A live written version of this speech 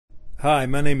Hi,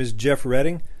 my name is Jeff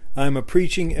Redding. I'm a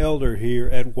preaching elder here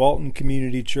at Walton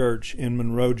Community Church in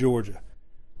Monroe, Georgia.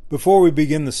 Before we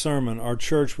begin the sermon, our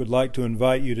church would like to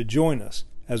invite you to join us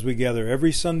as we gather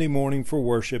every Sunday morning for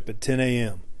worship at 10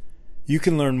 a.m. You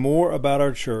can learn more about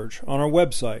our church on our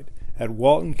website at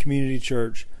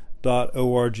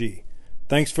waltoncommunitychurch.org.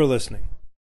 Thanks for listening.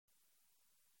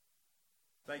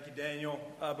 Thank you, Daniel.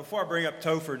 Before I bring up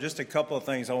Topher, just a couple of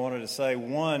things I wanted to say.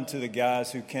 One, to the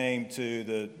guys who came to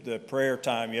the prayer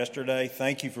time yesterday,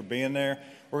 thank you for being there.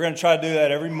 We're going to try to do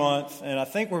that every month, and I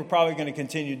think we're probably going to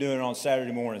continue doing it on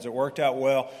Saturday mornings. It worked out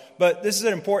well. But this is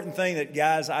an important thing that,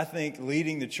 guys, I think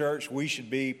leading the church, we should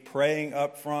be praying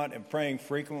up front and praying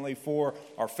frequently for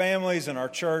our families and our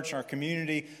church and our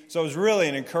community. So it was really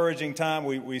an encouraging time.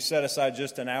 We set aside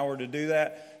just an hour to do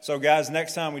that. So, guys,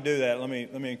 next time we do that, let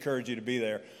me encourage you to be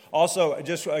there. Also,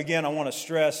 just again, I want to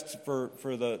stress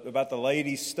about the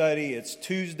ladies' study. It's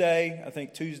Tuesday. I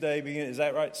think Tuesday is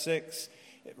that right? 6.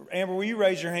 Amber, will you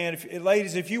raise your hand?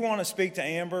 Ladies, if you want to speak to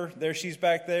Amber, she's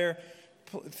back there.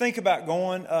 Think about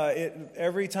going.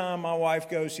 Every time my wife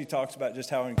goes, she talks about just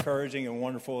how encouraging and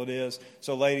wonderful it is.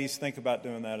 So, ladies, think about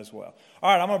doing that as well.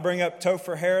 All right, I'm going to bring up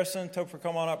Topher Harrison. Topher,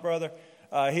 come on up, brother.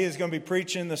 He is going to be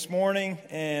preaching this morning,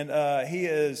 and he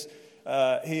has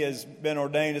been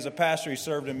ordained as a pastor. He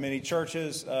served in many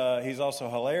churches. He's also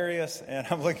hilarious, and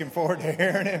I'm looking forward to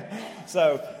hearing him.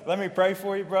 So let me pray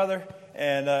for you, brother,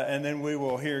 and then we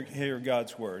will hear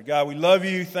God's word. God, we love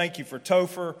you. Thank you for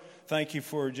Topher. Thank you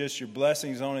for just your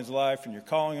blessings on his life and your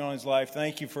calling on his life.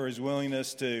 Thank you for his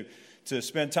willingness to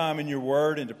spend time in your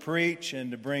word and to preach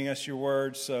and to bring us your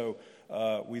word. So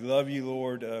we love you,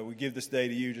 Lord. We give this day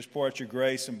to you. Just pour out your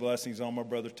grace and blessings on my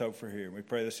brother Topher here. We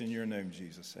pray this in your name,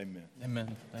 Jesus. Amen.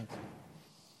 Amen. Thanks.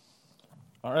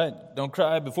 All right. Don't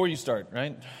cry before you start,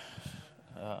 right?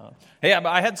 Hey,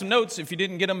 I had some notes. If you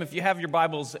didn't get them, if you have your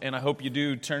Bibles, and I hope you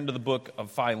do, turn to the book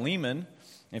of Philemon.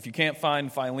 If you can't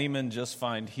find Philemon, just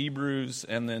find Hebrews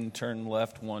and then turn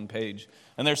left one page.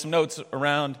 And there's some notes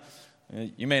around.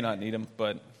 You may not need them,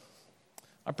 but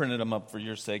I printed them up for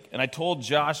your sake. And I told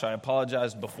Josh I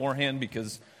apologized beforehand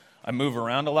because I move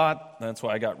around a lot. That's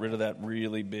why I got rid of that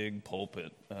really big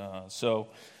pulpit. So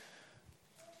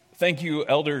thank you,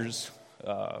 elders,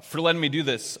 for letting me do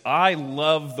this. I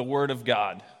love the Word of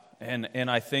God.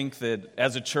 And I think that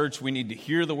as a church, we need to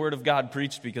hear the Word of God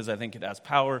preached because I think it has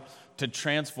power to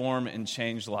transform and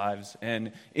change lives.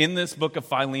 And in this book of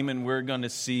Philemon, we're going to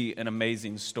see an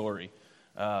amazing story.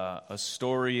 A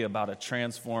story about a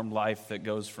transformed life that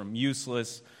goes from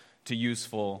useless to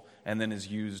useful and then is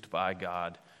used by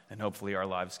God. And hopefully our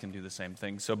lives can do the same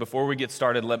thing. So before we get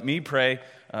started, let me pray.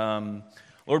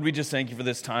 Lord, we just thank you for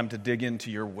this time to dig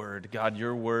into your word. God,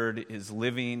 your word is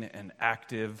living and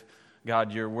active.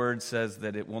 God, your word says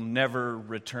that it will never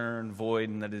return void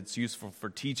and that it's useful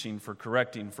for teaching, for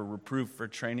correcting, for reproof, for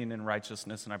training in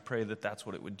righteousness. And I pray that that's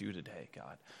what it would do today,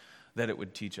 God, that it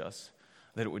would teach us,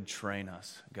 that it would train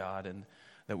us, God, and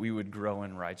that we would grow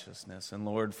in righteousness. And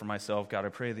Lord, for myself, God, I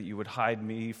pray that you would hide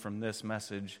me from this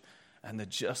message and that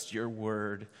just your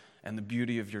word and the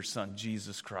beauty of your Son,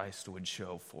 Jesus Christ, would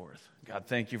show forth. God,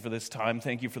 thank you for this time.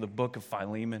 Thank you for the book of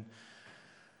Philemon.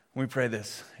 We pray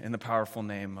this in the powerful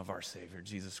name of our Savior,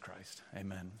 Jesus Christ.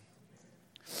 Amen.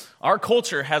 Our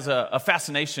culture has a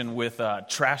fascination with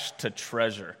trash to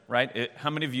treasure, right? How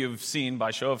many of you have seen,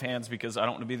 by show of hands, because I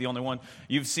don't want to be the only one,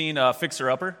 you've seen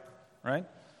Fixer Upper, right?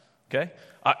 Okay.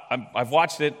 I've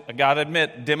watched it. I got to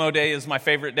admit, demo day is my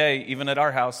favorite day, even at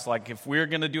our house. Like, if we're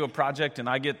going to do a project and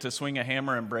I get to swing a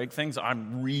hammer and break things,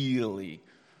 I'm really,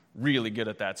 really good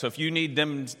at that. So if you need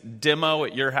demo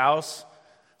at your house,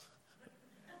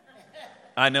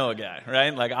 I know a guy,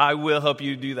 right? Like, I will help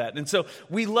you do that. And so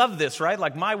we love this, right?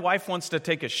 Like, my wife wants to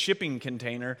take a shipping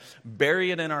container,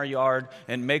 bury it in our yard,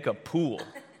 and make a pool.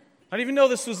 I didn't even know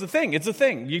this was a thing. It's a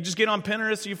thing. You just get on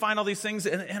Pinterest, you find all these things,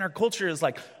 and our culture is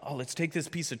like, oh, let's take this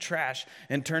piece of trash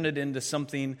and turn it into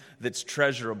something that's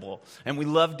treasurable. And we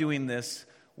love doing this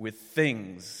with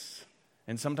things.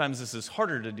 And sometimes this is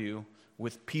harder to do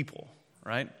with people,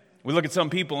 right? We look at some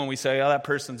people and we say, oh, that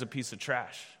person's a piece of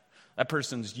trash. That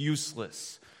person's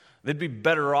useless. They'd be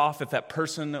better off if that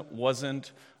person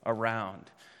wasn't around.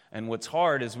 And what's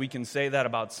hard is we can say that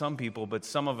about some people, but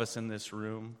some of us in this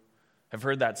room have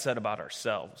heard that said about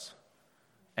ourselves.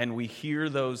 And we hear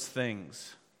those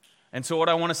things. And so what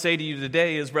I want to say to you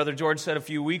today is, Brother George said a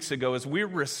few weeks ago, is we're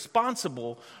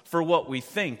responsible for what we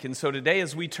think. And so today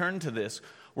as we turn to this,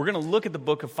 we're going to look at the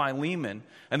book of Philemon.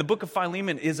 And the book of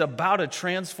Philemon is about a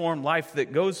transformed life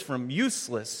that goes from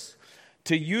useless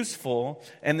to useful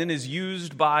and then is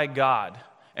used by God.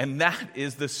 And that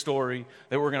is the story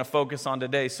that we're going to focus on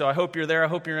today. So I hope you're there. I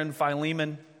hope you're in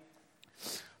Philemon.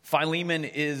 Philemon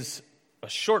is a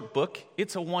short book.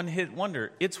 It's a one-hit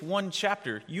wonder. It's one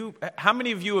chapter. How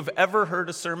many of you have ever heard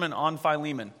a sermon on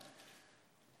Philemon?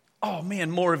 Oh man,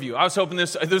 more of you. I was hoping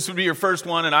this would be your first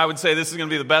one, and I would say this is going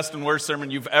to be the best and worst sermon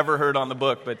you've ever heard on the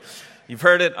book. But you've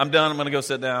heard it. I'm done. I'm going to go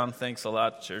sit down. Thanks a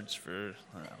lot, church, for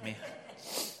me.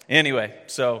 Anyway,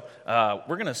 so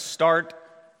we're going to start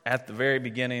at the very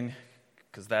beginning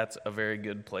because that's a very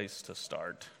good place to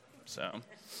start. So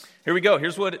here we go.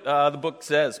 Here's what the book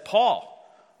says. Paul,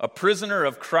 a prisoner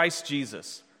of Christ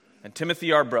Jesus, and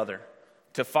Timothy, our brother,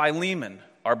 to Philemon,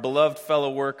 our beloved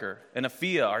fellow worker, and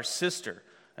Apphia, our sister,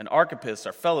 and Archippus,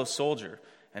 our fellow soldier,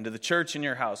 and to the church in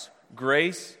your house,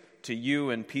 grace to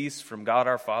you and peace from God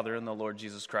our Father and the Lord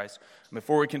Jesus Christ.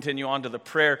 Before we continue on to the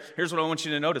prayer, here's what I want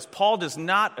you to notice. Paul does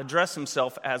not address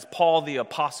himself as Paul the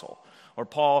apostle or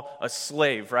Paul a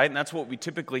slave, right? And that's what we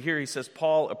typically hear. He says,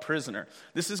 Paul a prisoner.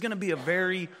 This is going to be a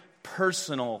very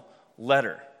personal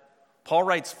letter. Paul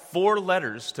writes 4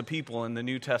 letters to people in the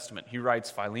New Testament. He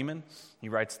writes Philemon, he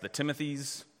writes the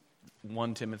Timothys,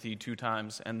 1 Timothy 2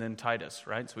 times, and then Titus,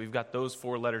 right? So we've got those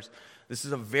 4 letters. This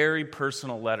is a very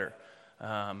personal letter,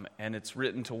 and it's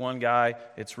written to one guy.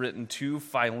 It's written to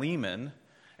Philemon,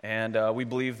 and we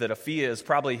believe that Apphia is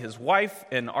probably his wife,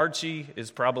 and Archie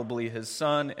is probably his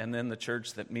son, and then the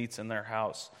church that meets in their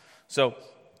house. So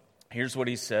here's what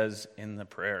he says in the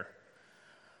prayer.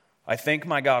 I thank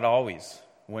my God always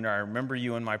when I remember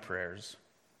you in my prayers,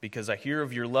 because I hear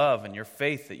of your love and your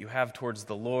faith that you have towards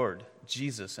the Lord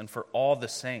Jesus and for all the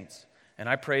saints. And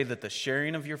I pray that the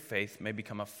sharing of your faith may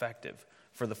become effective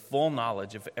for the full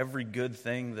knowledge of every good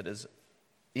thing that is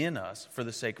in us for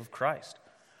the sake of Christ.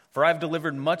 For I have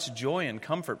delivered much joy and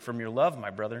comfort from your love, my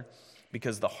brother,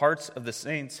 because the hearts of the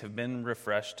saints have been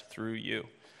refreshed through you.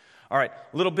 All right,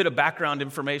 a little bit of background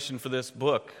information for this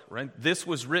book, right? This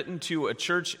was written to a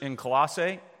church in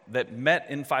Colossae that met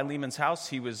in Philemon's house.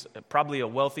 He was probably a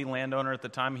wealthy landowner at the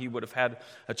time. He would have had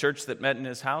a church that met in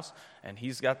his house, and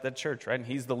he's got that church, right? And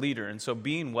he's the leader. And so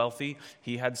being wealthy,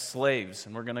 he had slaves,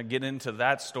 and we're going to get into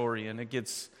that story, and it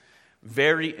gets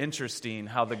very interesting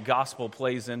how the gospel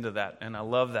plays into that, and I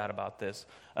love that about this.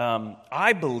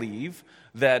 I believe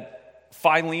that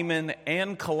Philemon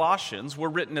and Colossians were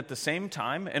written at the same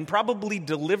time and probably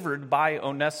delivered by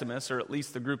Onesimus, or at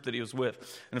least the group that he was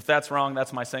with. And if that's wrong,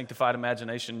 that's my sanctified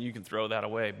imagination. You can throw that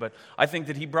away. But I think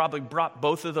that he probably brought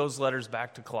both of those letters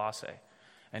back to Colossae.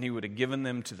 And he would have given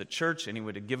them to the church, and he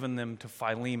would have given them to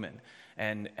Philemon.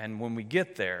 And when we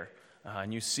get there,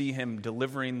 and you see him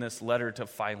delivering this letter to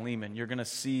Philemon, you're going to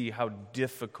see how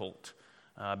difficult,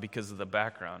 because of the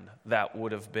background, that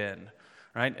would have been.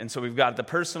 Right? And so we've got the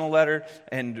personal letter,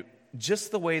 and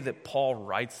just the way that Paul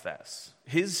writes this.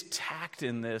 His tact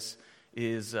in this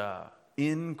is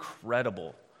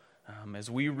incredible.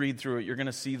 As we read through it, you're going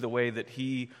to see the way that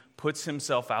he puts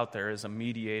himself out there as a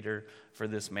mediator for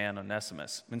this man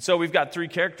Onesimus. And so we've got 3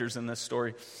 characters in this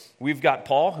story. We've got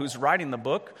Paul, who's writing the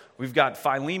book. We've got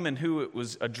Philemon, who it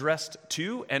was addressed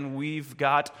to. And we've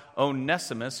got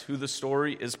Onesimus, who the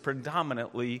story is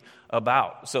predominantly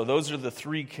about. So those are the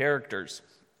 3 characters.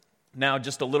 Now,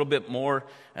 just a little bit more,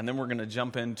 and then we're going to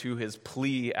jump into his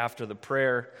plea after the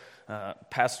prayer.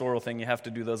 Pastoral thing, you have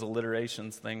to do those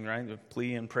alliterations thing, right? The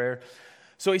plea and prayer.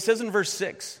 So he says in verse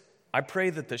 6, I pray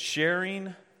that the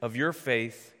sharing of your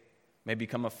faith may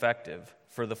become effective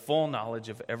for the full knowledge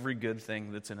of every good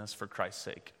thing that's in us for Christ's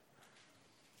sake.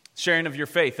 Sharing of your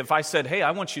faith. If I said, hey,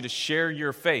 I want you to share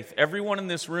your faith, everyone in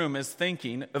this room is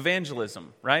thinking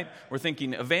evangelism, right? We're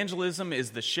thinking evangelism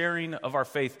is the sharing of our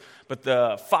faith, but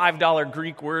the $5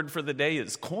 Greek word for the day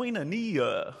is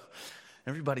koinonia.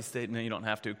 Everybody say, no, you don't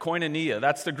have to. Koinonia,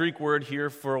 that's the Greek word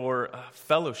here for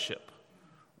fellowship,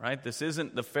 right? This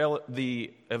isn't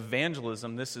the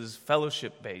evangelism, this is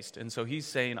fellowship-based. And so he's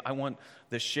saying, I want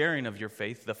the sharing of your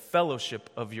faith, the fellowship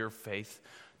of your faith,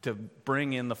 to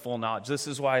bring in the full knowledge. This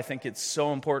is why I think it's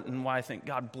so important, and why I think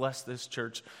God bless this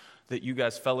church, that you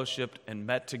guys fellowshipped and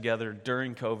met together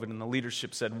during COVID, and the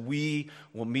leadership said, we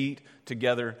will meet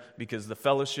together because the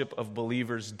fellowship of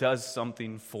believers does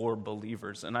something for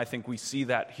believers. And I think we see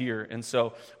that here. And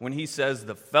so when he says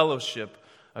the fellowship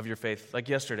of your faith, like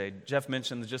yesterday, Jeff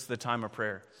mentioned just the time of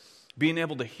prayer. Being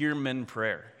able to hear men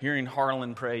pray, hearing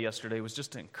Harlan pray yesterday was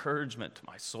just an encouragement to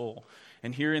my soul.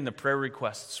 And hearing the prayer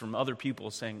requests from other people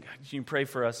saying, can you pray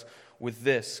for us with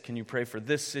this? Can you pray for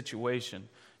this situation?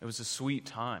 It was a sweet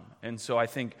time. And so I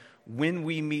think when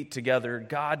we meet together,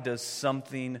 God does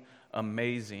something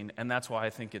amazing. And that's why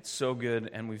I think it's so good.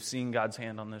 And we've seen God's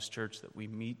hand on this church that we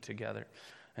meet together.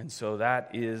 And so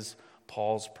that is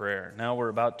Paul's prayer. Now we're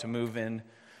about to move in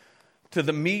to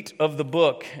the meat of the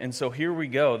book. And so here we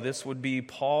go. This would be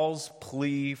Paul's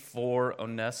plea for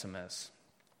Onesimus.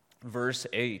 Verse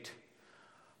 8.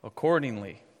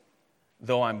 Accordingly,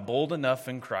 though I'm bold enough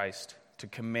in Christ to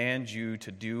command you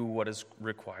to do what is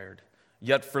required,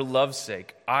 yet for love's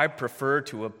sake, I prefer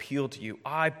to appeal to you.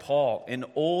 I, Paul, an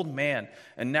old man,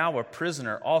 and now a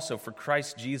prisoner also for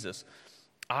Christ Jesus.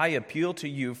 I appeal to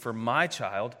you for my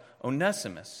child,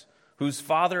 Onesimus, whose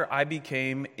father I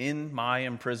became in my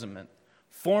imprisonment.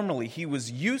 Formerly he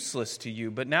was useless to you,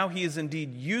 but now he is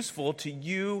indeed useful to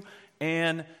you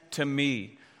and to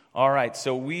me. All right,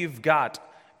 so we've got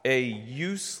a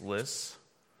useless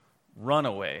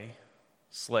runaway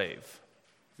slave.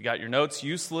 You got your notes?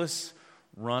 Useless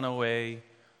runaway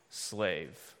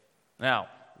slave. Now,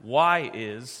 why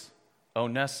is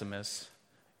Onesimus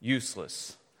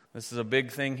useless? This is a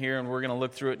big thing here, and we're going to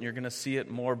look through it, and you're going to see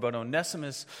it more. But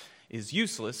Onesimus is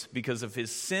useless because of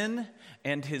his sin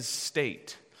and his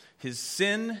state. His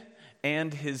sin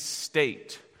and his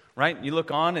state. Right? You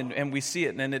look on and we see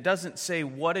it, and it doesn't say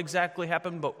what exactly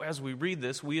happened, but as we read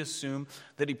this, we assume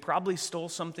that he probably stole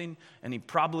something and he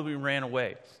probably ran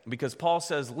away. Because Paul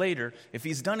says later, if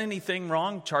he's done anything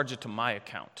wrong, charge it to my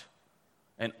account.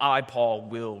 And I, Paul,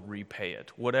 will repay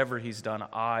it. Whatever he's done,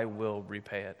 I will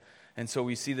repay it. And so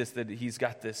we see this, that he's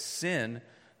got this sin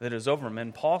that is over him,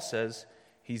 and Paul says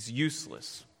he's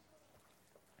useless.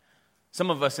 Some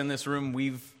of us in this room,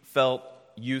 we've felt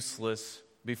useless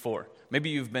before. Maybe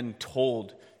you've been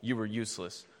told you were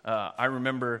useless. I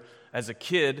remember as a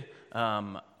kid,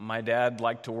 my dad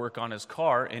liked to work on his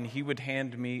car, and he would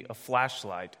hand me a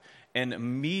flashlight. And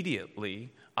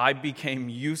immediately, I became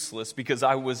useless because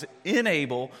I was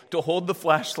unable to hold the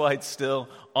flashlight still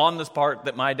on this part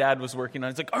that my dad was working on.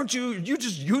 It's like, aren't you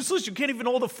just useless? You can't even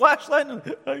hold the flashlight?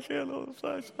 I can't hold the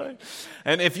flashlight.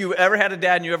 And if you ever had a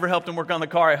dad and you ever helped him work on the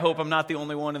car, I hope I'm not the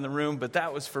only one in the room, but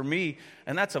that was for me.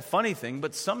 And that's a funny thing,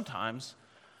 but sometimes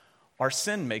our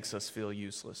sin makes us feel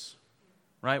useless,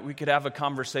 right? We could have a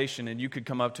conversation and you could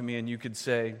come up to me and you could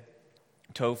say,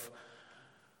 Toph,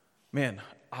 man,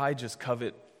 I just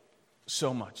covet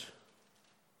so much.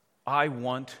 I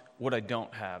want what I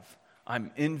don't have.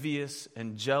 I'm envious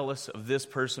and jealous of this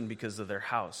person because of their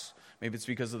house. Maybe it's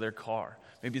because of their car.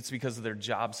 Maybe it's because of their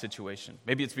job situation.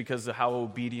 Maybe it's because of how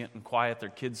obedient and quiet their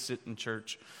kids sit in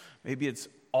church. Maybe it's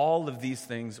all of these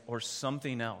things or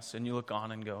something else. And you look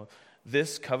on and go,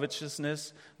 this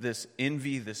covetousness, this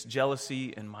envy, this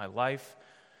jealousy in my life,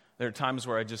 there are times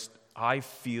where I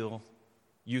feel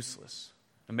useless.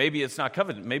 And maybe it's not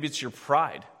covet, maybe it's your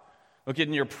pride. Look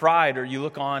in your pride, or you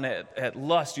look on at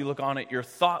lust, you look on at your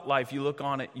thought life, you look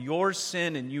on at your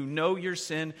sin, and you know your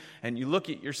sin, and you look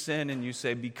at your sin and you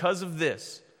say, because of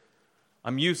this,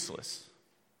 I'm useless.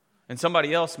 And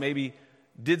somebody else maybe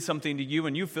did something to you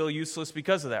and you feel useless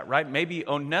because of that, right? Maybe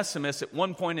Onesimus at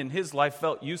one point in his life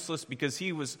felt useless because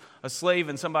he was a slave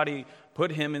and somebody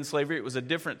put him in slavery. It was a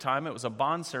different time, it was a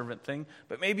bondservant thing,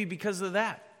 but maybe because of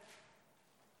that.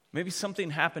 Maybe something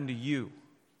happened to you.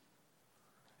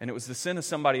 And it was the sin of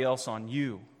somebody else on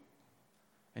you.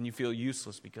 And you feel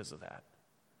useless because of that.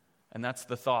 And that's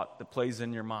the thought that plays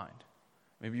in your mind.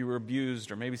 Maybe you were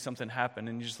abused or maybe something happened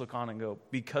and you just look on and go,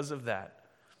 because of that,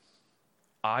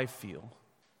 I feel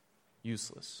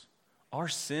useless. Our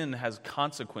sin has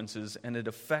consequences and it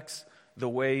affects the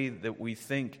way that we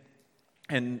think.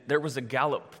 And there was a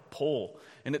Gallup poll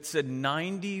and it said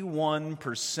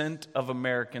 91% of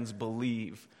Americans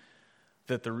believe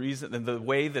that the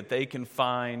way that they can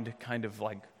find kind of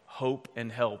like hope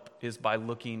and help is by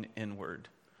looking inward.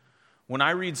 When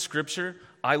I read Scripture,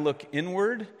 I look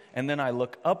inward, and then I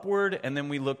look upward, and then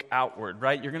we look outward,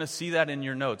 right? You're going to see that in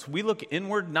your notes. We look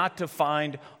inward not to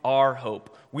find our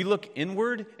hope. We look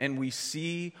inward, and we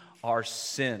see our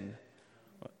sin.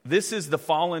 This is the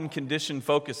fallen condition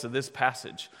focus of this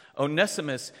passage.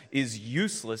 Onesimus is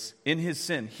useless in his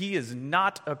sin. He is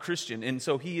not a Christian, and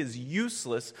so he is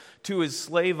useless to his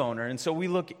slave owner. And so we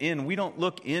look in. We don't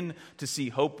look in to see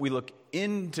hope. We look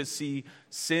in to see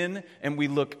sin, and we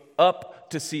look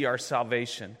up to see our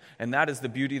salvation. And that is the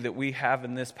beauty that we have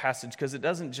in this passage, because it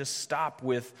doesn't just stop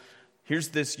with, here's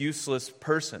this useless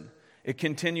person. It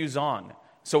continues on.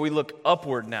 So we look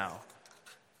upward now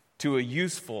to a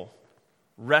useful,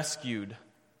 rescued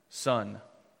son.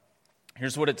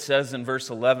 Here's what it says in verse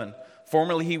 11.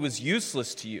 Formerly he was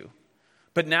useless to you,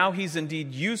 but now he's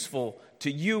indeed useful to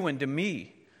you and to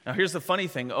me. Now here's the funny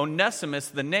thing. Onesimus,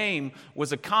 the name,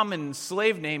 was a common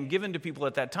slave name given to people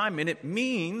at that time, and it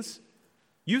means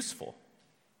useful.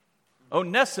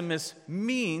 Onesimus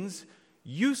means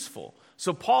useful.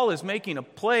 So Paul is making a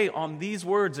play on these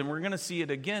words, and we're going to see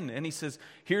it again. And he says,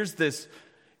 here's this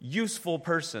useful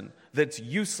person that's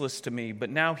useless to me, but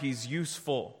now he's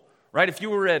useful. Right? If you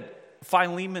were at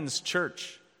Philemon's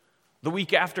church the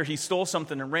week after he stole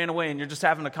something and ran away, and you're just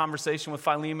having a conversation with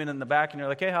Philemon in the back, and you're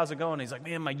like, hey, how's it going? And he's like,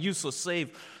 man, my useless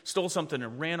slave stole something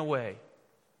and ran away.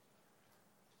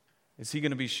 Is he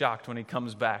going to be shocked when he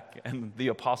comes back and the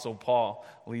Apostle Paul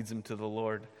leads him to the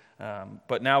Lord?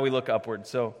 But now we look upward.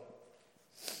 So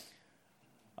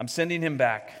I'm sending him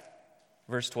back.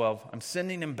 Verse 12, I'm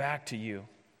sending him back to you,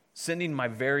 sending my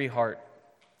very heart.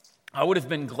 I would have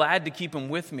been glad to keep him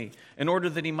with me in order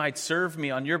that he might serve me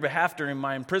on your behalf during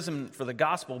my imprisonment for the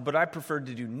gospel, but I preferred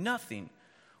to do nothing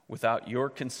without your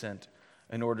consent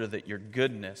in order that your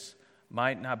goodness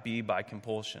might not be by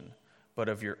compulsion, but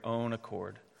of your own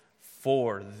accord.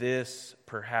 For this,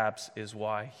 perhaps, is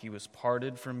why he was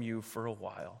parted from you for a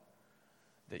while,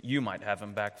 that you might have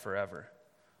him back forever,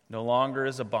 no longer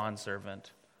as a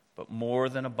bondservant, but more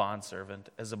than a bondservant,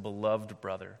 as a beloved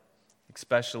brother,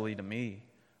 especially to me,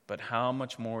 but how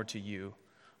much more to you,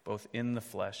 both in the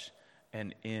flesh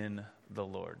and in the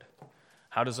Lord.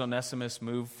 How does Onesimus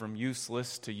move from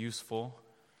useless to useful?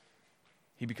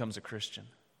 He becomes a Christian.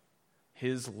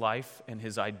 His life and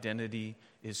his identity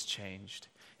is changed.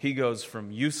 He goes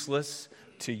from useless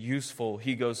to useful.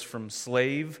 He goes from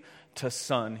slave to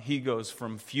son. He goes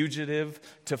from fugitive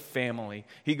to family.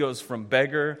 He goes from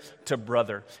beggar to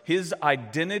brother. His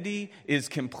identity is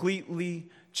completely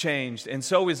changed, and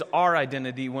so is our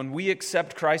identity. When we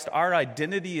accept Christ, our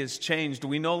identity is changed.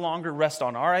 We no longer rest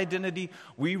on our identity.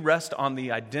 We rest on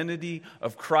the identity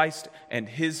of Christ and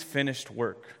his finished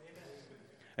work.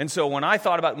 And so when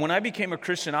I became a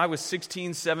Christian, I was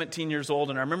 16, 17 years old,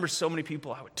 and I remember so many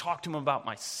people, I would talk to them about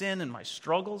my sin and my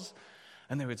struggles,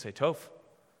 and they would say, Toph,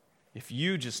 if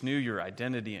you just knew your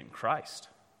identity in Christ,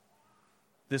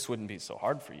 this wouldn't be so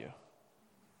hard for you.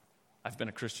 I've been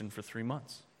a Christian for 3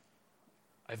 months.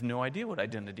 I have no idea what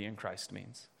identity in Christ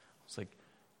means. It's like,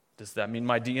 does that mean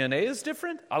my DNA is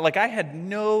different? I had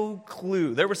no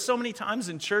clue. There were so many times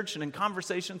in church and in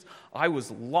conversations, I was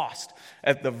lost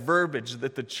at the verbiage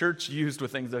that the church used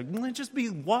with things like, just be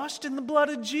washed in the blood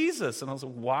of Jesus. And I was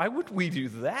like, why would we do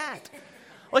that?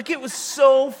 It was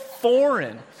so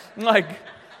foreign.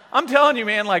 I'm telling you,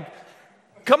 man,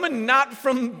 coming not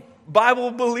from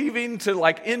Bible believing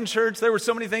to in church, there were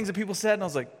so many things that people said, and I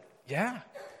was like, yeah.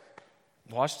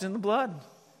 Washed in the blood,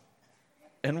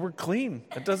 and we're clean.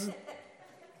 It doesn't,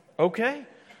 okay.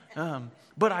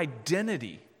 But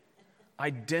identity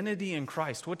in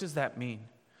Christ, what does that mean?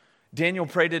 Daniel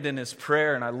prayed it in his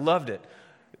prayer, and I loved it.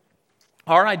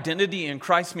 Our identity in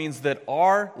Christ means that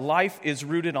our life is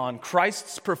rooted on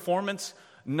Christ's performance,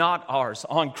 not ours.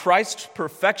 On Christ's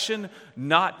perfection,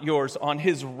 not yours. On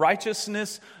his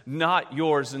righteousness, not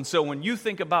yours. And so when you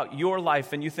think about your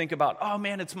life and you think about, oh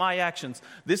man, it's my actions,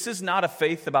 this is not a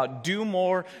faith about do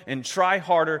more and try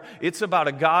harder. It's about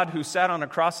a God who sat on a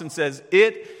cross and says,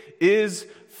 it is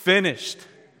finished.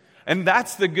 And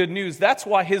that's the good news. That's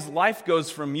why his life goes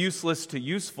from useless to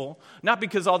useful. Not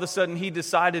because all of a sudden he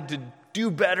decided to do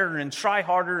better and try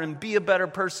harder and be a better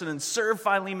person and serve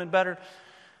Philemon better.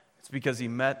 It's because he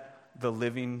met the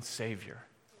living Savior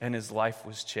and his life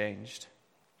was changed.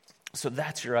 So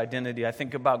that's your identity. I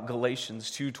think about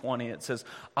Galatians 2:20. It says,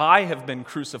 I have been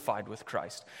crucified with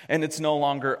Christ, and it's no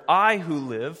longer I who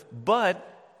live, but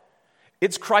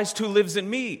it's Christ who lives in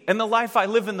me. And the life I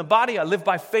live in the body, I live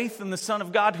by faith in the Son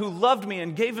of God who loved me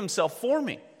and gave himself for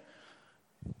me.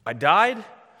 I died,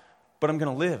 but I'm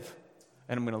going to live.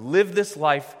 And I'm going to live this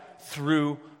life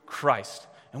through Christ.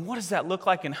 And what does that look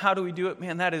like, and how do we do it?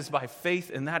 Man, that is by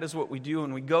faith, and that is what we do.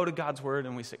 And we go to God's word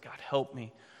and we say, God, help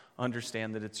me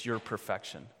understand that it's your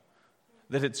perfection,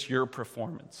 that it's your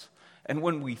performance. And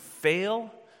when we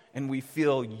fail and we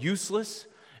feel useless,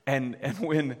 and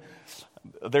when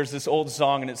there's this old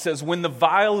song and it says, when the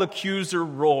vile accuser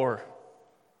roar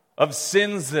of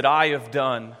sins that I have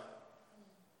done,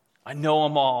 I know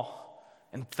them all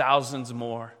and thousands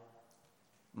more.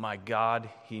 My God,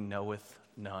 he knoweth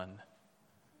none.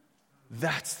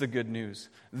 That's the good news.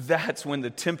 That's when the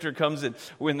tempter comes in,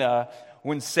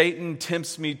 when Satan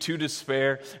tempts me to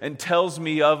despair and tells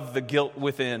me of the guilt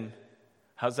within.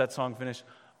 How's that song finish?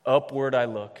 Upward I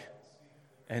look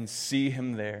and see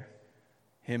him there,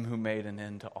 him who made an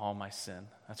end to all my sin.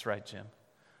 That's right, Jim.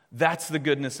 That's the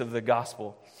goodness of the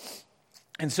gospel.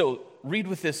 And so read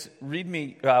with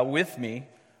me,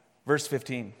 verse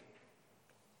 15.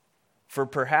 For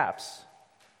perhaps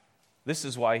this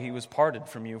is why he was parted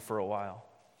from you for a while,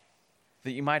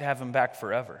 that you might have him back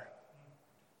forever,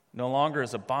 no longer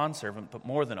as a bondservant, but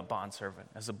more than a bondservant,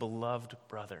 as a beloved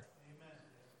brother. Amen.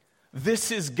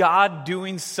 This is God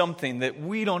doing something that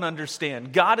we don't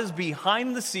understand. God is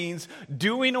behind the scenes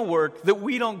doing a work that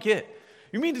we don't get.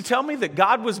 You mean to tell me that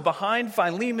God was behind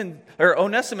Philemon or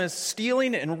Onesimus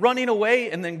stealing and running away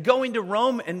and then going to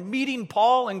Rome and meeting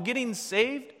Paul and getting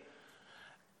saved?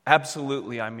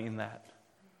 Absolutely, I mean that.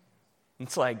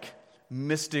 It's like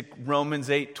mystic Romans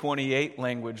 8:28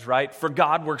 language, right? For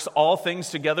God works all things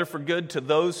together for good to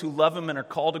those who love him and are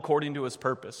called according to his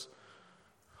purpose.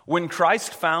 When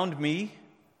Christ found me,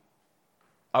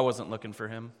 I wasn't looking for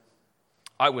him.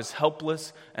 I was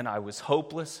helpless and I was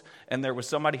hopeless, and there was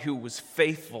somebody who was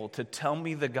faithful to tell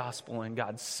me the gospel, and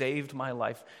God saved my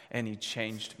life and he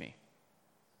changed me.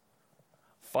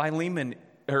 Philemon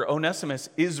or Onesimus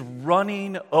is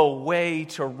running away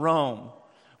to Rome,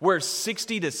 where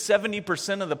 60 to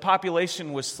 70% of the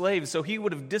population was slaves, so he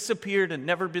would have disappeared and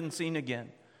never been seen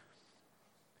again.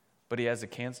 But he has a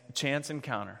chance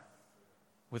encounter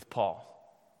with Paul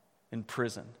in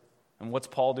prison. And what's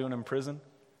Paul doing in prison?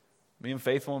 Being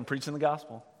faithful and preaching the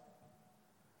gospel.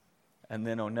 And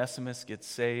then Onesimus gets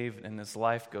saved, and his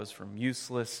life goes from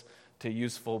useless to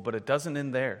useful, but it doesn't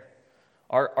end there.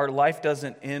 Our life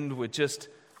doesn't end with just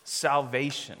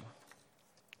salvation.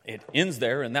 It ends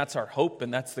there, and that's our hope,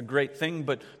 and that's the great thing,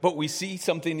 but we see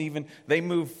something even, they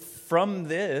move from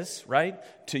this, right,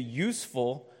 to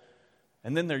useful,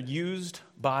 and then they're used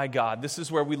by God. This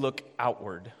is where we look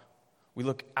outward. We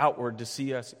look outward to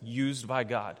see us used by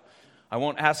God. I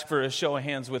won't ask for a show of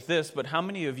hands with this, but how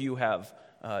many of you have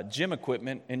gym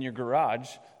equipment in your garage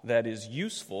that is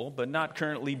useful but not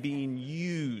currently being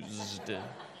used?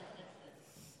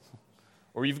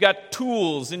 Or you've got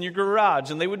tools in your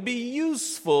garage and they would be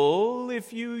useful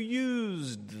if you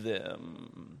used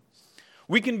them.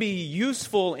 We can be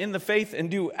useful in the faith and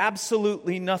do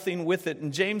absolutely nothing with it.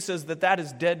 And James says that that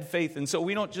is dead faith. And so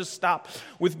we don't just stop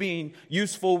with being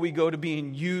useful. We go to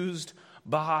being used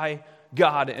by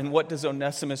God. And what does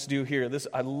Onesimus do here?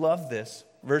 I love this.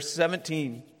 Verse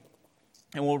 17.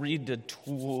 And we'll read to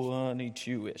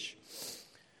 22-ish.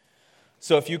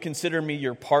 So if you consider me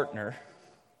your partner,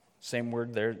 same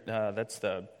word there, that's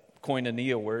the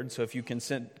koinonia word. So if you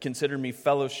consider me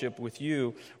fellowship with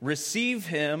you, receive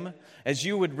him as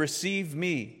you would receive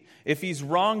me. If he's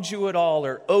wronged you at all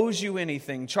or owes you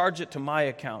anything, charge it to my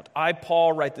account. I,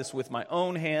 Paul, write this with my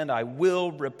own hand. I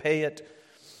will repay it,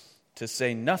 to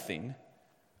say nothing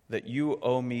that you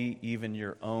owe me even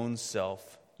your own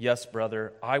self. Yes,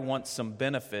 brother, I want some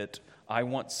benefit. I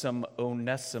want some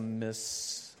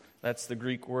onesimus. That's the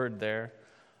Greek word there.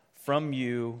 From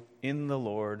you in the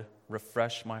Lord,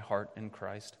 refresh my heart in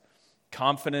Christ.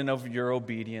 Confident of your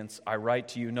obedience, I write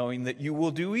to you knowing that you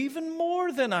will do even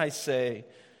more than I say.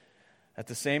 At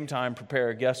the same time, prepare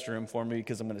a guest room for me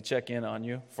because I'm going to check in on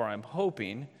you, for I'm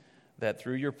hoping that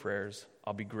through your prayers,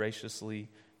 I'll be graciously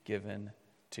given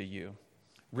to you.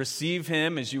 Receive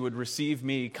him as you would receive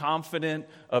me, confident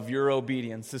of your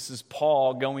obedience. This is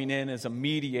Paul going in as a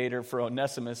mediator for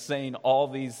Onesimus, saying all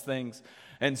these things.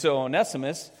 And so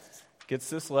Onesimus gets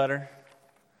this letter,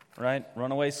 right?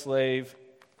 Runaway slave,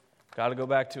 got to go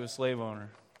back to a slave owner.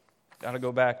 Got to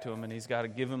go back to him, and he's got to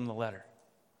give him the letter.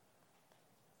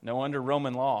 No, under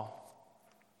Roman law,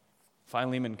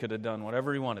 Philemon could have done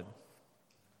whatever he wanted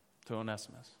to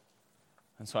Onesimus.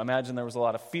 And so I imagine there was a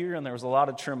lot of fear and there was a lot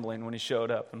of trembling when he showed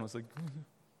up and was like,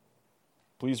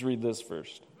 please read this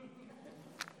first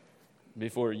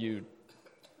before you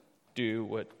do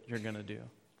what you're going to do.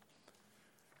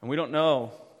 And we don't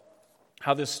know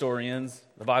how this story ends.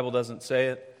 The Bible doesn't say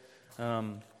it.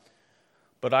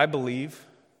 But I believe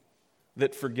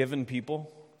that forgiven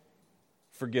people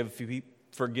forgive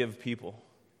people.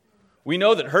 We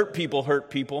know that hurt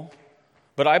people,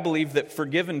 but I believe that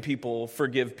forgiven people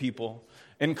forgive people.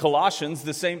 In Colossians,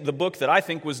 the book that I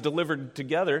think was delivered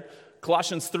together,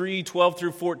 Colossians 3:12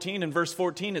 through 14, in verse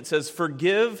 14, it says,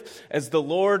 forgive as the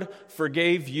Lord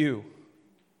forgave you.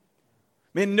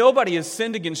 Man, nobody has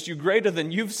sinned against you greater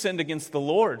than you've sinned against the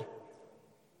Lord.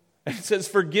 And it says,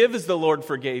 forgive as the Lord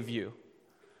forgave you.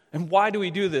 And why do we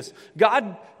do this?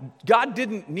 God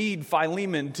didn't need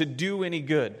Philemon to do any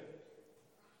good.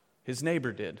 His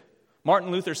neighbor did.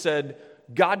 Martin Luther said,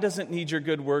 God doesn't need your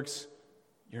good works,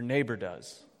 your neighbor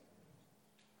does.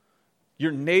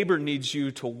 Your neighbor needs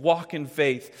you to walk in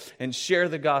faith and share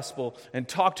the gospel and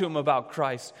talk to him about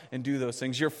Christ and do those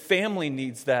things. Your family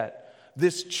needs that.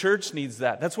 This church needs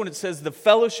that. That's when it says the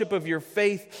fellowship of your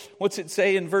faith. What's it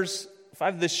say in verse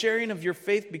 5? The sharing of your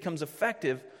faith becomes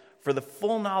effective for the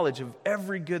full knowledge of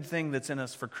every good thing that's in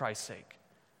us for Christ's sake.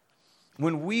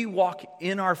 When we walk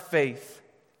in our faith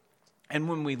and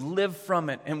when we live from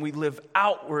it and we live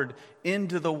outward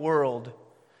into the world,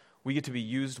 we get to be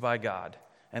used by God.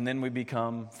 and then we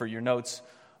become, for your notes,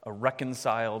 a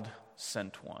reconciled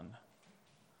sent one.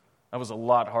 That was a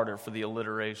lot harder for the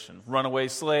alliteration. Runaway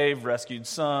slave, rescued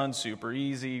son, super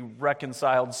easy.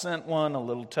 Reconciled sent one, a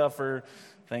little tougher.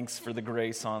 Thanks for the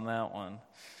grace on that one.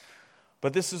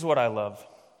 But this is what I love.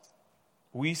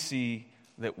 We see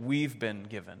that we've been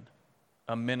given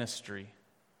a ministry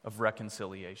of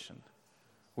reconciliation.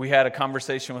 We had a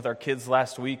conversation with our kids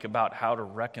last week about how to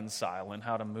reconcile and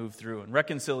how to move through. And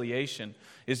reconciliation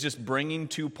is just bringing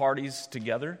two parties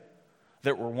together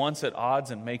that were once at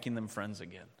odds and making them friends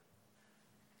again.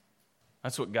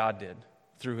 That's what God did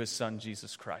through his son,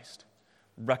 Jesus Christ,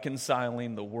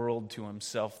 reconciling the world to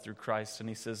himself through Christ. And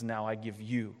he says, now I give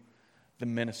you the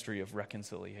ministry of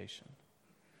reconciliation.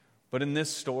 But in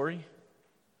this story,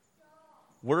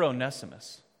 we're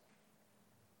Onesimus.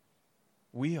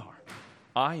 We are.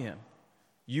 I am.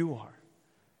 You are.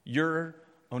 You're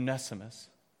Onesimus.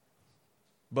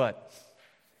 But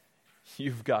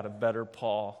you've got a better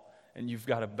Paul and you've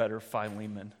got a better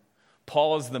Philemon.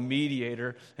 Paul is the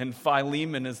mediator, and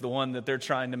Philemon is the one that they're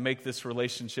trying to make this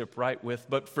relationship right with.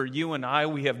 But for you and I,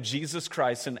 we have Jesus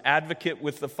Christ, an advocate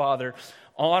with the Father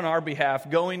on our behalf,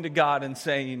 going to God and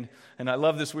saying, and I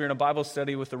love this, we were in a Bible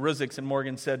study with the Ruzicks, and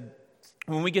Morgan said,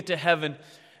 when we get to heaven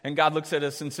and God looks at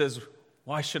us and says,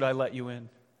 why should I let you in?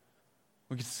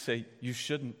 We could say, you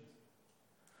shouldn't.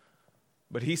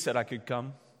 But he said I could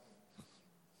come.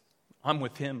 I'm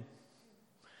with him.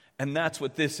 And that's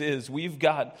what this is. We've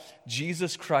got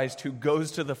Jesus Christ who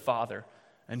goes to the Father.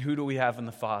 And who do we have in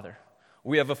the Father?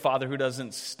 We have a Father who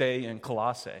doesn't stay in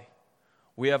Colossae.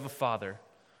 We have a Father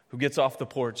who gets off the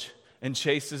porch and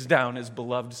chases down his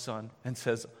beloved Son and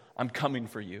says, I'm coming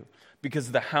for you.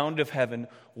 Because the hound of heaven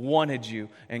wanted you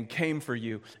and came for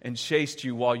you and chased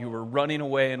you while you were running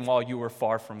away and while you were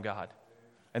far from God.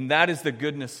 And that is the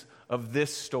goodness of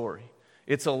this story.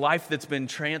 It's a life that's been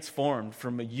transformed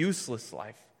from a useless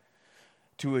life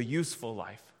to a useful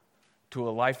life, to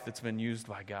a life that's been used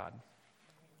by God.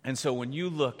 And so when you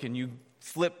look and you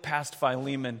flip past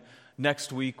Philemon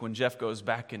next week when Jeff goes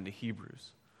back into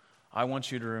Hebrews, I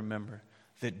want you to remember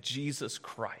that Jesus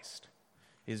Christ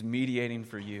is mediating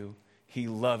for you. He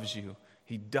loves you.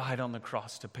 He died on the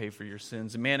cross to pay for your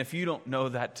sins. And man, if you don't know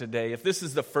that today, if this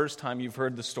is the first time you've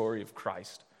heard the story of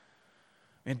Christ,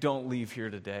 man, don't leave here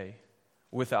today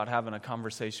without having a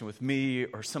conversation with me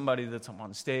or somebody that's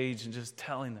on stage and just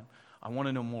telling them, I want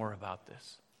to know more about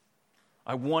this.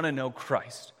 I want to know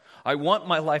Christ. I want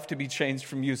my life to be changed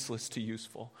from useless to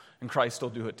useful, and Christ will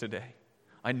do it today.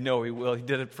 I know he will. He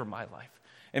did it for my life.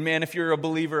 And man, if you're a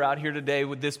believer out here today,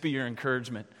 would this be your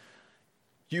encouragement?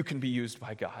 You can be used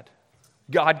by God.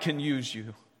 God can use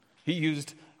you. He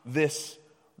used this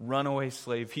runaway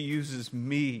slave. He uses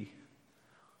me.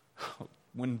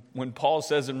 When Paul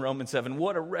says in Romans 7,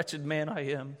 what a wretched man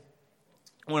I am.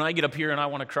 When I get up here and I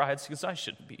want to cry, it's because I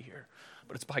shouldn't be here.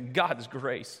 But it's by God's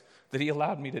grace that he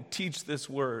allowed me to teach this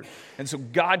word. And so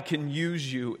God can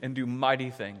use you and do mighty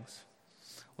things.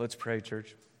 Let's pray,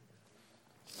 church.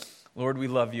 Lord, we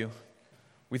love you.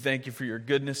 We thank you for your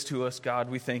goodness to us, God.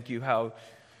 We thank you how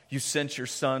you sent your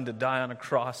son to die on a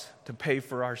cross to pay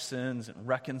for our sins and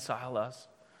reconcile us.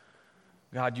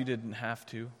 God, you didn't have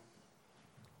to.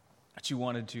 But you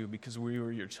wanted to because we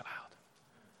were your child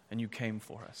and you came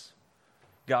for us.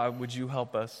 God, would you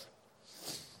help us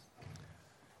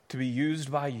to be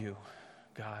used by you,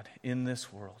 God, in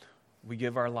this world? We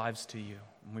give our lives to you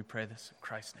and we pray this in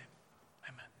Christ's name.